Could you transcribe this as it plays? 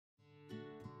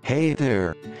Hey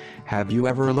there! Have you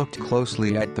ever looked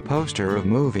closely at the poster of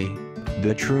movie,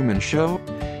 The Truman Show?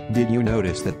 Did you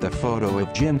notice that the photo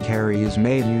of Jim Carrey is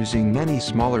made using many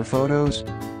smaller photos?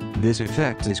 This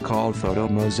effect is called photo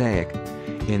mosaic.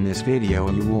 In this video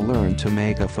you will learn to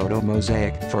make a photo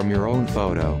mosaic from your own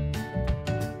photo.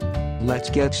 Let's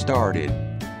get started.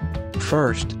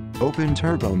 First, open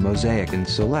TurboMosaic and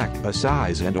select a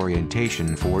size and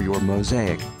orientation for your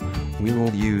mosaic. We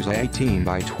will use 18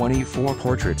 by 24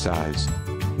 portrait size.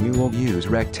 We will use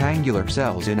rectangular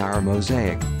cells in our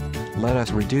mosaic. Let us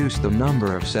reduce the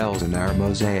number of cells in our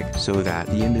mosaic so that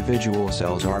the individual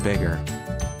cells are bigger.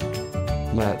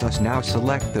 Let us now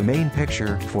select the main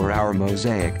picture for our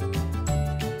mosaic.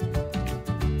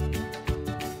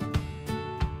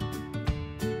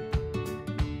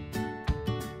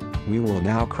 We will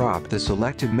now crop the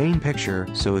selected main picture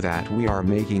so that we are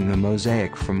making the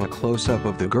mosaic from a close-up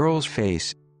of the girl's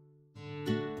face.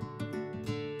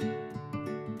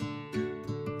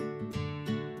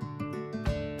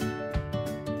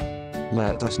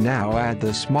 Let us now add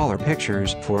the smaller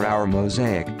pictures for our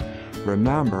mosaic.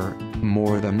 Remember,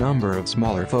 more the number of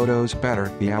smaller photos better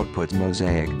the output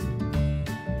mosaic.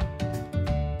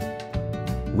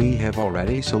 We have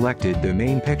already selected the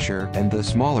main picture and the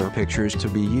smaller pictures to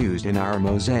be used in our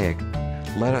mosaic.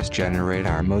 Let us generate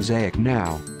our mosaic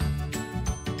now.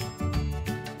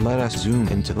 Let us zoom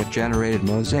into the generated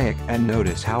mosaic and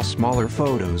notice how smaller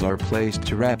photos are placed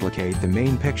to replicate the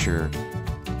main picture.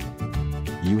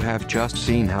 You have just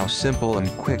seen how simple and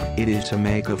quick it is to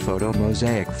make a photo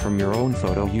mosaic from your own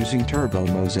photo using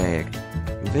TurboMosaic.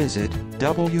 Visit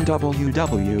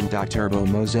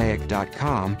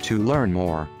www.turbomosaic.com to learn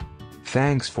more.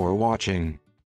 Thanks for watching.